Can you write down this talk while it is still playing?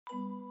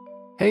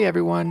Hey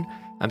everyone,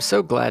 I'm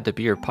so glad to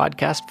be your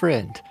podcast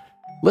friend.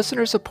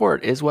 Listener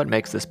support is what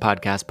makes this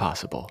podcast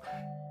possible.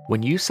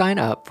 When you sign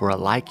up for a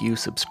Like You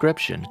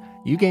subscription,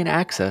 you gain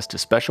access to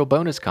special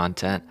bonus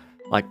content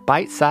like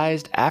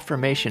bite-sized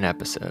affirmation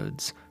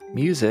episodes,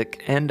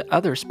 music, and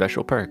other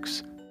special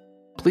perks.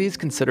 Please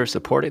consider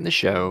supporting the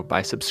show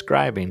by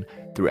subscribing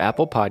through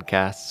Apple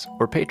Podcasts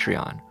or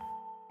Patreon.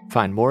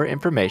 Find more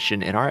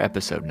information in our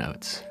episode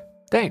notes.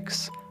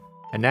 Thanks.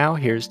 And now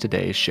here's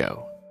today's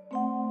show.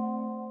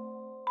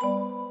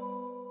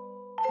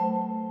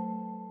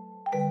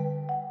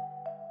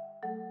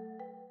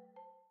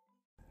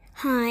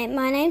 Hi,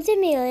 my name's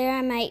Amelia.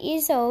 I'm 8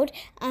 years old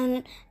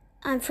and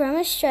I'm from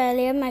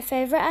Australia. My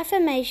favourite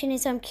affirmation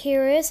is I'm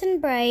curious and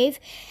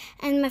brave.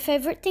 And my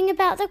favourite thing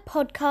about the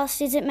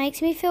podcast is it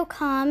makes me feel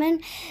calm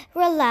and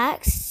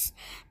relaxed.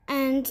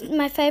 And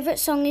my favourite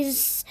song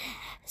is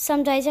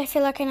Some Days I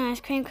Feel Like an Ice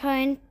Cream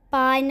Cone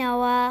by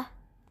Noah.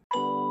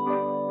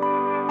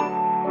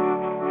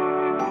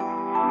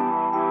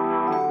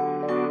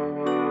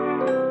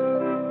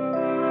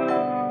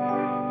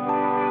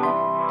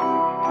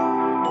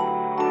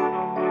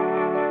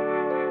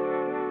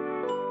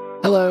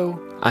 Hello,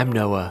 I'm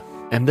Noah,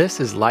 and this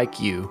is Like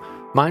You,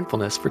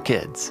 Mindfulness for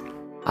Kids.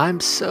 I'm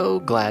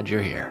so glad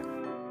you're here.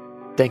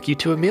 Thank you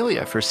to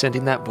Amelia for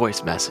sending that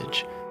voice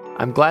message.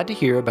 I'm glad to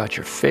hear about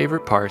your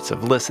favorite parts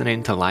of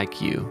listening to Like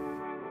You.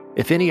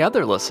 If any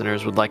other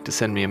listeners would like to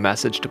send me a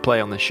message to play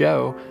on the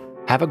show,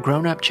 have a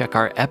grown-up check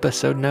our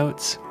episode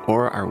notes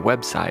or our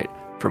website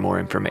for more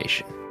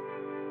information.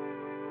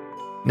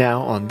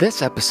 Now, on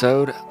this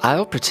episode,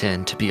 I'll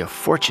pretend to be a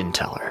fortune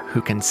teller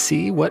who can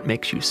see what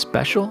makes you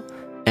special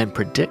and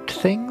predict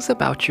things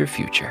about your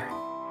future.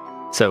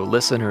 So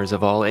listeners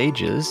of all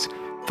ages,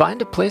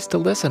 find a place to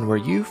listen where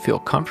you feel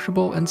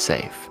comfortable and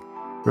safe.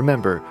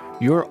 Remember,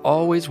 you're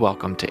always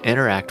welcome to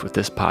interact with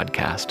this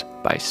podcast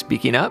by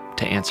speaking up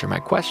to answer my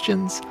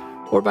questions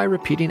or by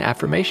repeating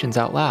affirmations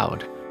out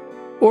loud.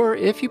 Or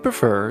if you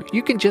prefer,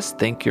 you can just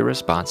think your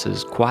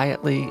responses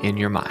quietly in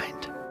your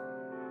mind.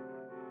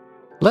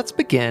 Let's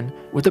begin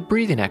with a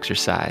breathing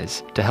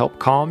exercise to help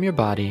calm your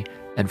body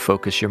and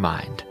focus your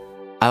mind.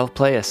 I'll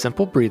play a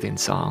simple breathing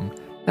song,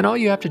 and all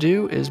you have to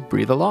do is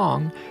breathe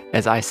along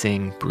as I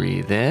sing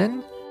breathe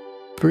in,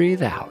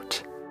 breathe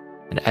out.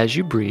 And as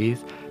you breathe,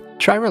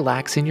 try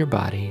relaxing your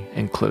body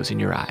and closing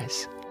your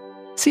eyes.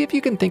 See if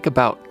you can think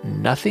about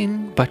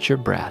nothing but your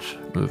breath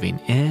moving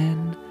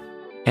in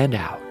and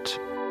out.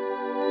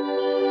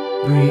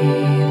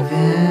 Breathe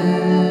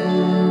in,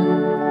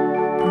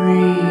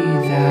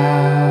 breathe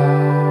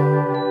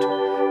out,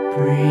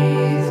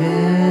 breathe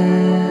in,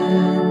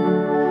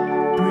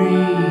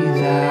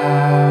 breathe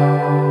out,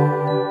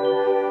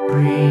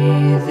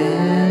 breathe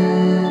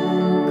in,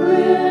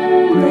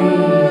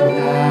 breathe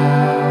out,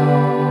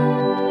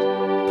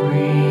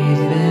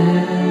 breathe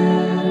in,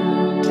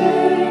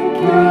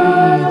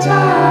 breathe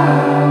out,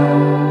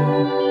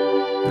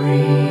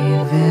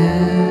 breathe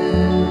in,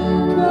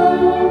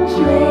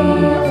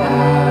 breathe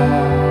out,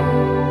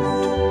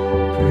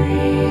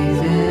 breathe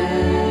in,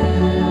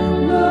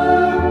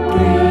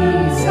 breathe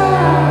out,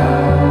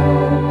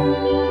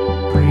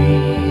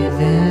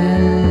 breathe in,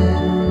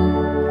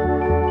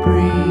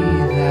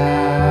 breathe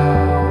out,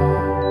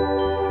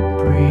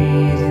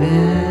 breathe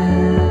in,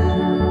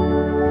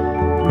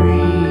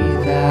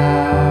 breathe out.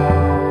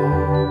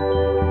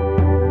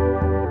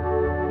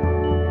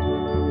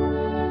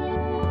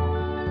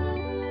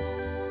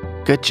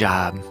 Good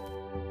job.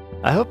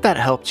 I hope that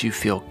helped you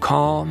feel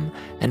calm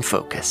and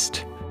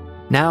focused.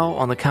 Now,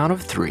 on the count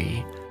of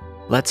 3,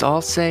 let's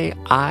all say,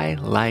 I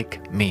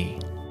like me.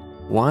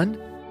 1,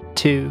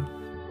 2,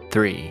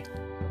 3.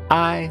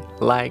 I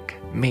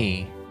like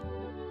me.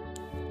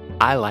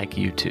 I like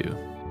you too.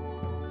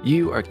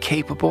 You are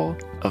capable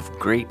of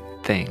great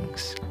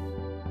things.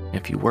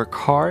 If you work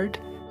hard,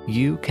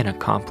 you can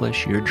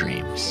accomplish your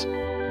dreams.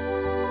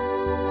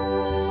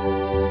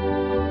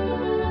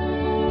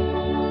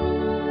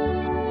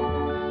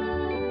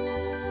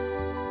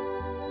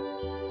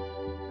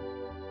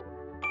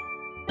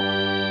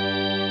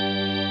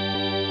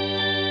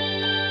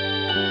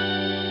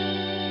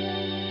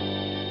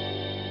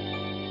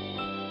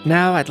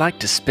 Now I'd like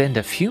to spend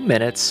a few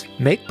minutes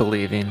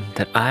make-believing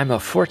that I'm a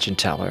fortune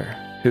teller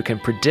who can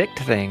predict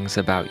things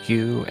about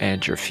you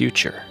and your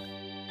future.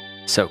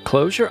 So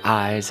close your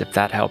eyes if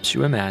that helps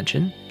you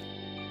imagine,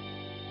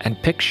 and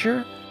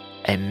picture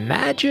a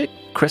magic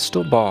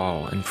crystal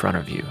ball in front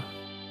of you.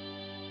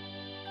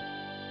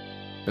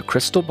 The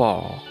crystal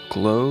ball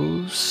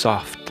glows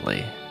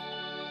softly.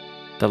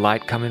 The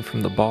light coming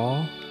from the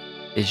ball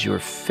is your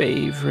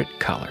favorite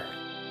color.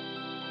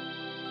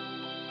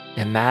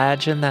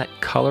 Imagine that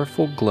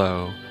colorful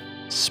glow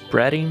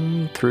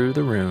spreading through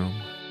the room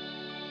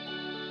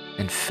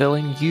and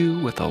filling you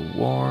with a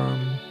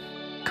warm,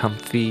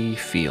 comfy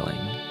feeling.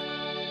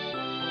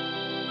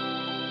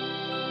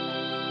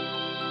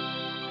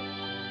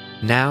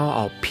 Now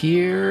I'll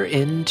peer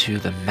into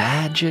the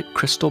magic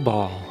crystal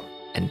ball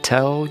and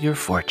tell your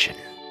fortune.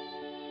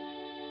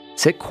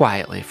 Sit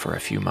quietly for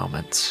a few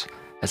moments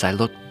as I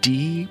look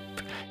deep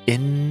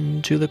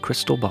into the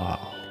crystal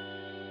ball.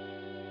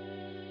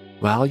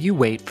 While you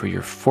wait for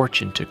your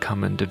fortune to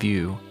come into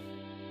view,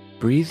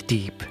 breathe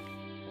deep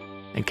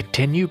and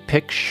continue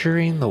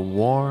picturing the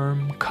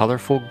warm,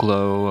 colorful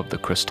glow of the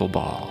crystal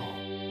ball.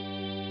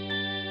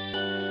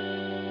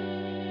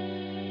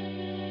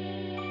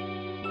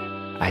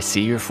 I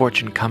see your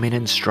fortune coming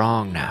in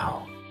strong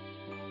now.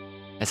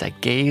 As I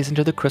gaze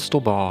into the crystal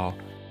ball,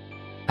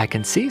 I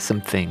can see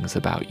some things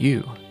about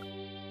you.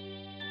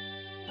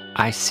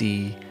 I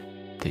see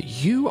that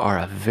you are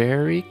a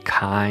very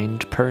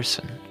kind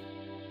person,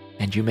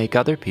 and you make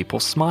other people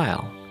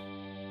smile.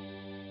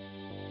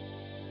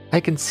 I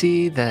can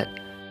see that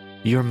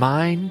your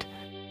mind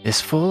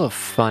is full of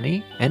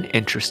funny and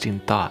interesting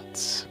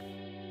thoughts.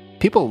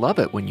 People love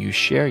it when you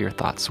share your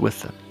thoughts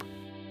with them.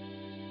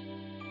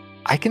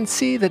 I can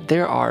see that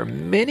there are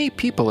many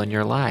people in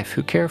your life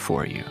who care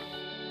for you.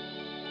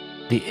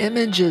 The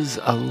image is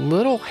a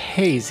little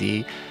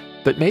hazy,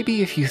 but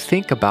maybe if you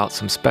think about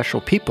some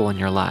special people in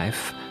your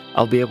life,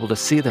 I'll be able to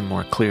see them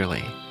more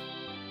clearly.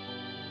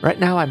 Right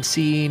now I'm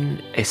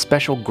seeing a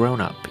special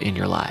grown-up in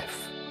your life.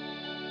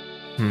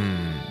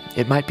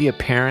 It might be a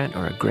parent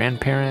or a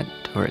grandparent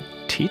or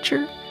a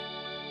teacher.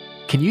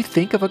 Can you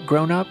think of a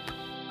grown-up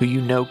who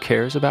you know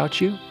cares about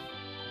you?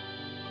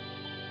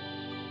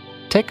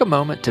 Take a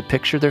moment to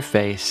picture their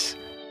face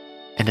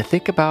and to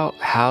think about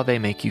how they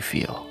make you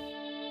feel.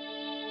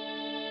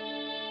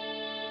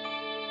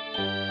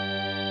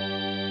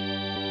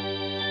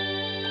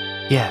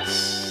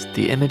 Yes,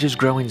 the image is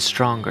growing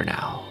stronger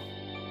now.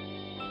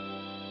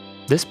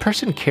 This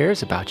person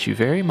cares about you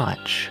very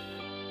much,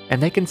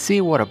 and they can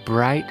see what a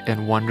bright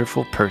and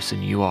wonderful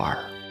person you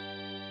are.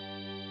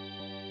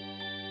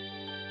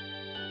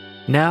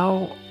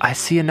 Now I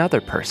see another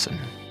person,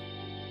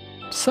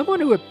 someone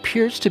who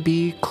appears to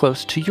be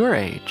close to your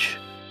age.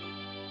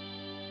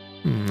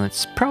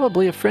 It's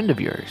probably a friend of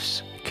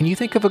yours. Can you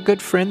think of a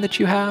good friend that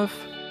you have?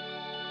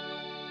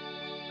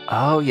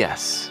 Oh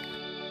yes.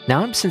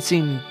 Now I'm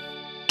sensing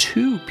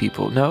 2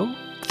 people, no,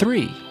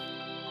 3.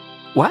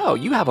 Wow,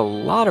 you have a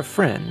lot of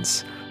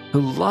friends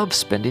who love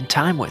spending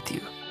time with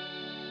you.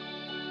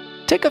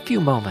 Take a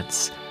few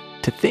moments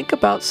to think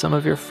about some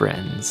of your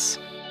friends.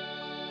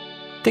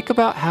 Think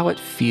about how it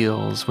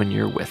feels when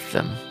you're with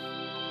them.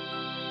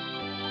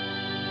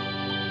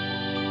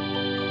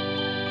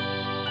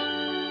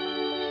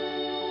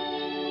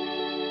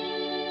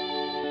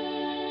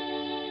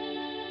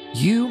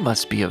 You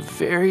must be a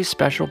very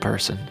special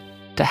person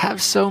to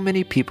have so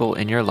many people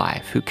in your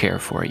life who care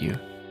for you.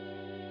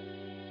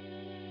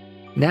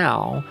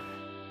 Now,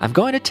 I'm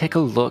going to take a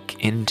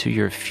look into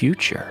your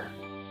future.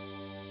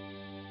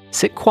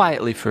 Sit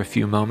quietly for a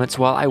few moments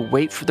while I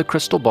wait for the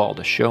crystal ball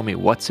to show me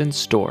what's in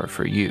store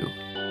for you.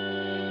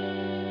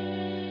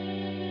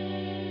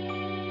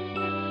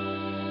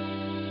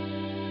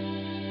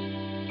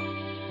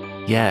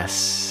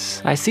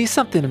 Yes, I see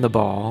something in the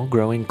ball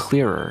growing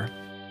clearer.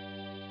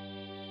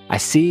 I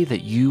see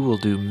that you will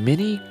do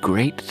many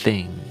great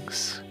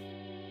things.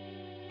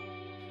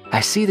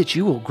 I see that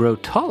you will grow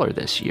taller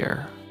this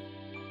year.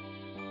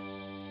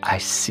 I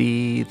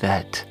see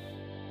that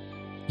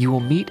you will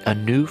meet a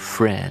new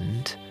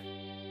friend,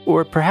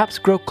 or perhaps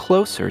grow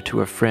closer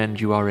to a friend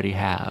you already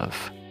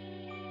have.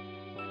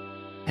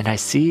 And I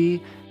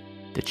see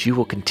that you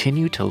will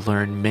continue to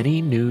learn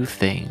many new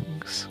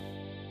things.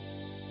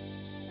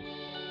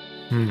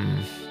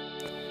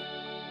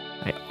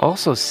 I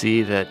also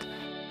see that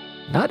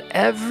not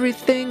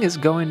everything is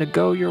going to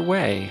go your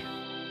way.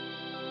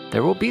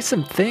 There will be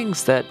some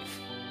things that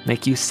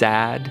make you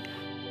sad,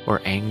 or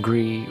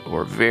angry,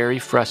 or very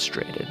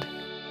frustrated.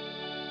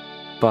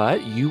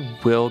 But you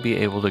will be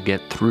able to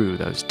get through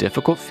those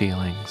difficult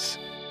feelings,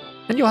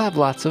 and you'll have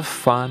lots of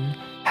fun,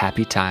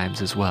 happy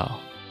times as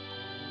well.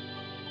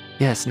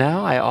 Yes,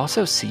 now I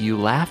also see you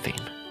laughing.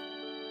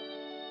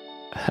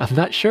 I'm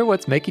not sure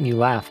what's making you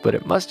laugh, but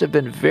it must have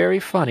been very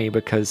funny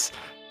because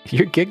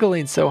you're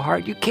giggling so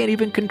hard you can't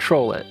even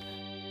control it.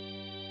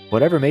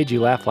 Whatever made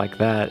you laugh like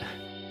that,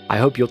 I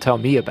hope you'll tell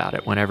me about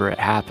it whenever it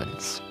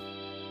happens.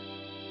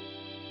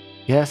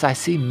 Yes, I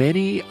see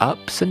many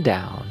ups and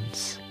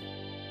downs.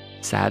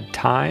 Sad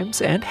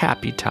times and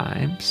happy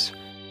times.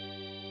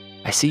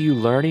 I see you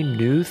learning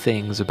new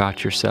things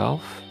about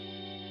yourself,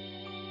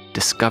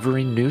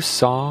 discovering new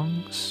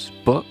songs,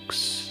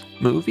 books,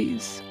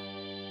 movies.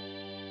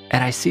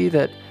 And I see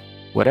that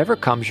whatever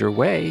comes your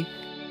way,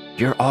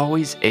 you're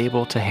always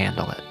able to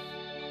handle it.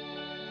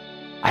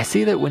 I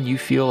see that when you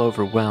feel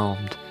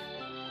overwhelmed,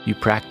 you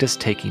practice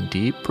taking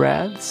deep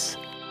breaths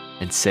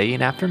and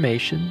saying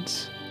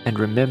affirmations and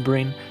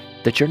remembering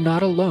that you're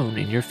not alone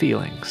in your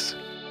feelings.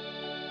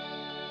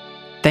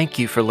 Thank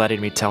you for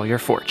letting me tell your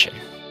fortune.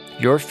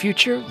 Your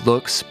future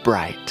looks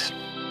bright.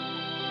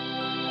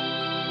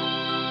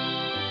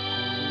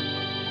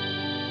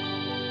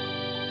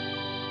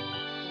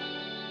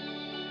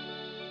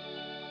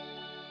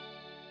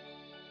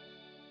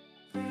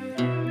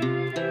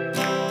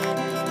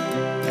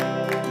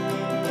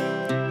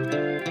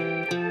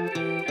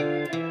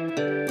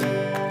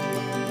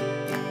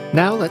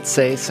 Now let's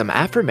say some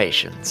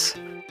affirmations.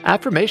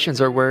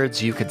 Affirmations are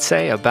words you could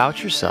say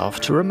about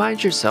yourself to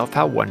remind yourself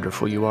how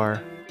wonderful you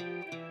are.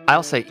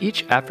 I'll say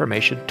each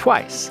affirmation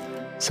twice,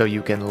 so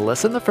you can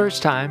listen the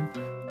first time,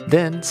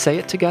 then say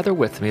it together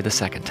with me the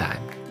second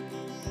time.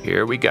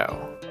 Here we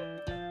go.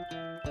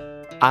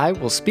 I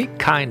will speak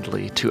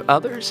kindly to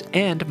others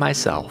and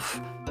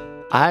myself.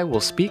 I will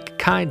speak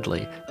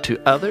kindly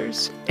to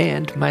others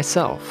and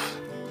myself.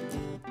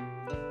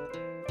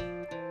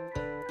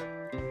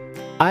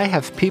 I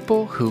have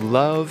people who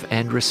love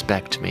and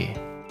respect me.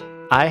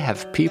 I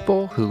have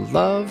people who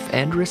love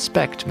and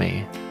respect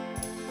me.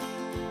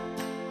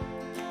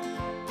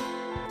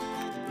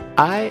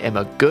 I am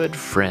a good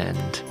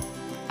friend.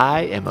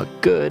 I am a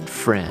good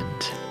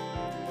friend.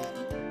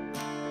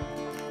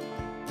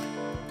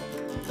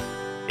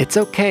 It's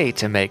okay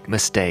to make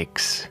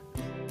mistakes.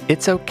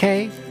 It's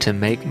okay to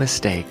make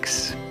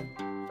mistakes.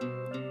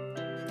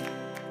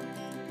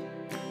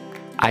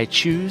 I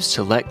choose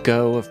to let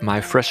go of my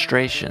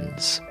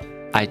frustrations.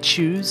 I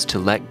choose to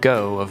let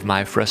go of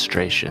my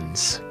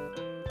frustrations.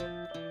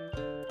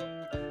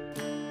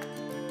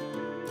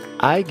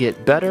 I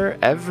get better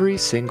every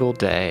single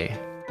day.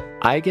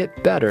 I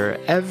get better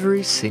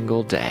every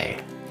single day.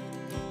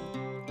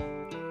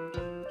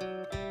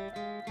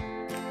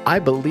 I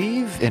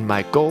believe in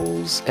my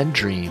goals and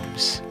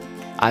dreams.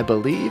 I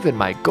believe in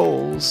my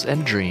goals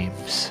and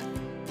dreams.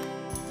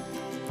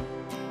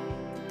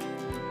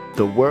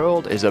 The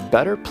world is a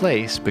better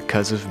place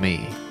because of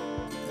me.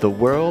 The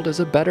world is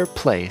a better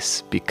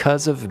place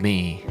because of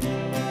me.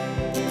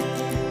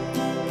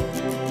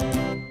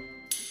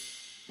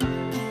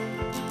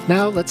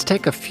 Now let's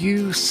take a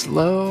few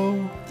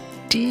slow,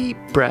 deep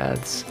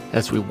breaths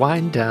as we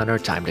wind down our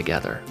time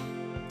together.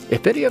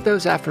 If any of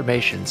those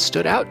affirmations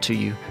stood out to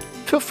you,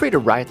 feel free to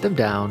write them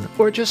down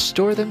or just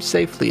store them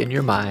safely in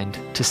your mind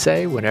to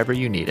say whenever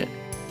you need it.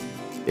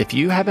 If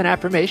you have an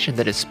affirmation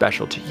that is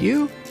special to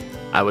you,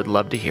 I would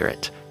love to hear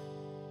it.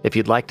 If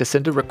you'd like to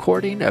send a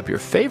recording of your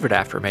favorite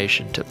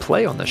affirmation to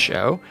play on the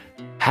show,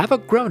 have a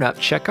grown-up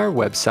check our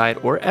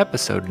website or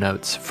episode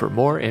notes for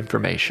more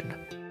information.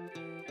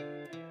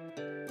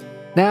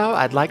 Now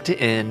I'd like to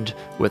end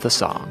with a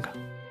song.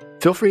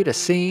 Feel free to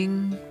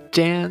sing,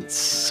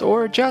 dance,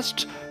 or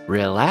just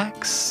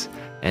relax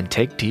and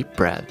take deep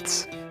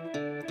breaths.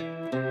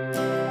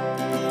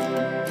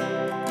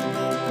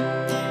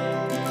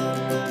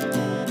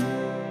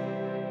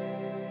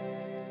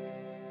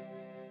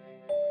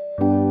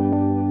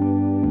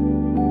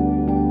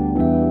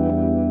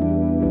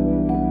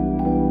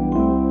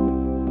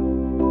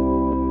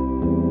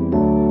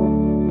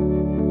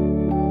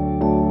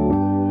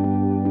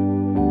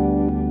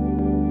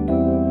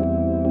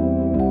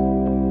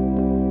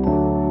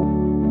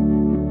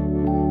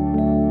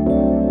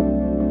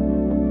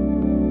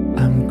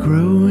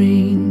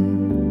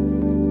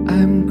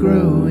 I'm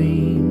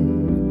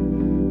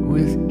growing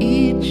with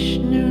each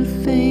new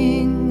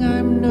thing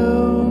I'm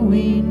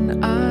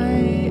knowing.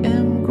 I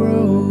am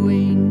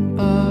growing,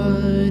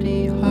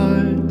 body,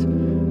 heart,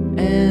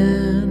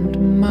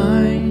 and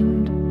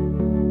mind.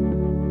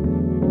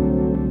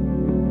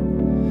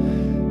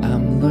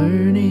 I'm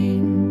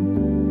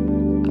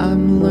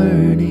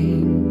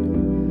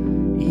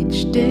learning,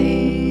 each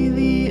day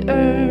the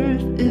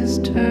earth is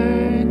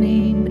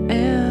turning,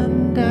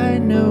 and I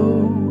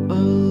know a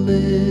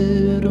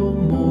little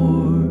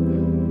more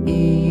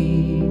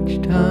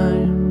each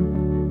time.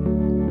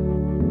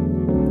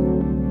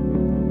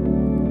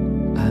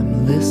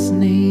 I'm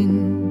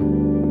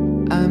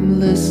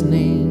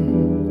listening,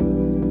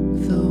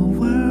 the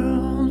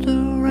world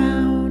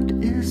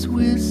around is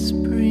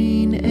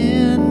whispering,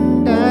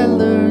 and I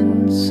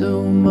learn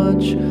so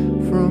much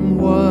from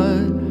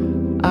what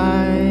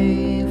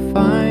I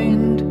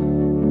find.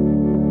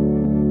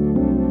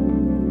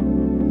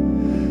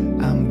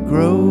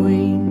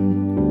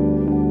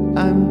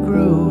 I'm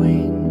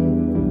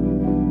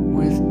growing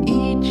with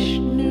each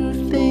new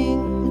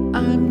thing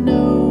I'm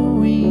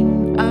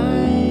knowing.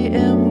 I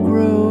am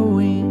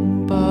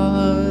growing,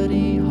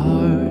 body,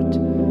 heart,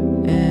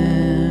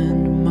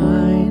 and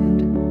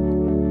mind.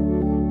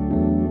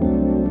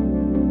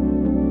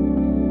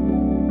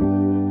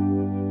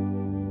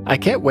 I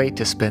can't wait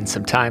to spend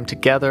some time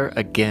together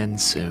again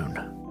soon.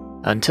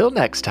 Until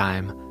next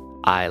time,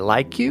 I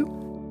like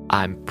you,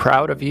 I'm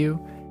proud of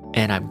you,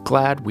 and I'm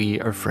glad we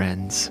are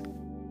friends.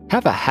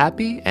 Have a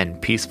happy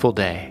and peaceful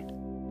day.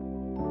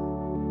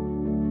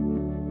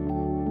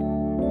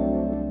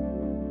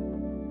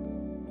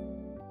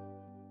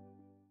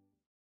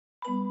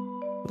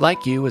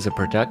 Like You is a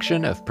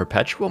production of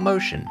Perpetual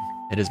Motion.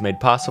 It is made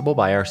possible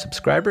by our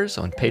subscribers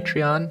on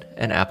Patreon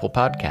and Apple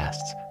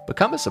Podcasts.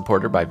 Become a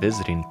supporter by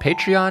visiting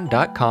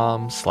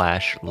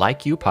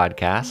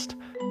patreon.com/likeyoupodcast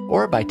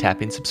or by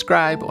tapping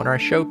subscribe on our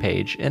show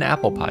page in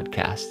Apple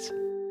Podcasts.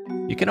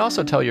 You can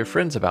also tell your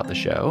friends about the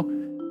show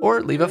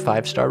or leave a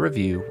 5-star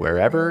review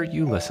wherever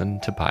you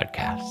listen to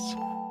podcasts.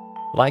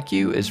 Like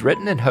You is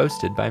written and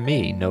hosted by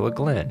me, Noah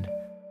Glenn.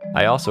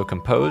 I also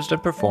composed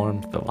and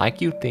performed the Like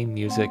You theme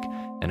music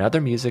and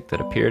other music that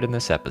appeared in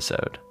this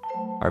episode.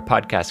 Our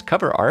podcast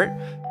cover art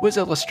was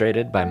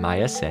illustrated by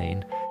Maya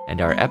Sain,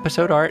 and our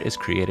episode art is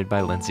created by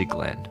Lindsay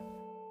Glenn.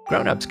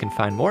 Grown-ups can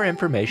find more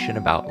information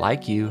about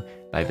Like You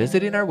by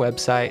visiting our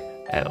website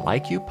at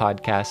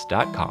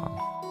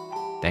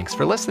likeyoupodcast.com. Thanks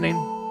for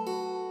listening.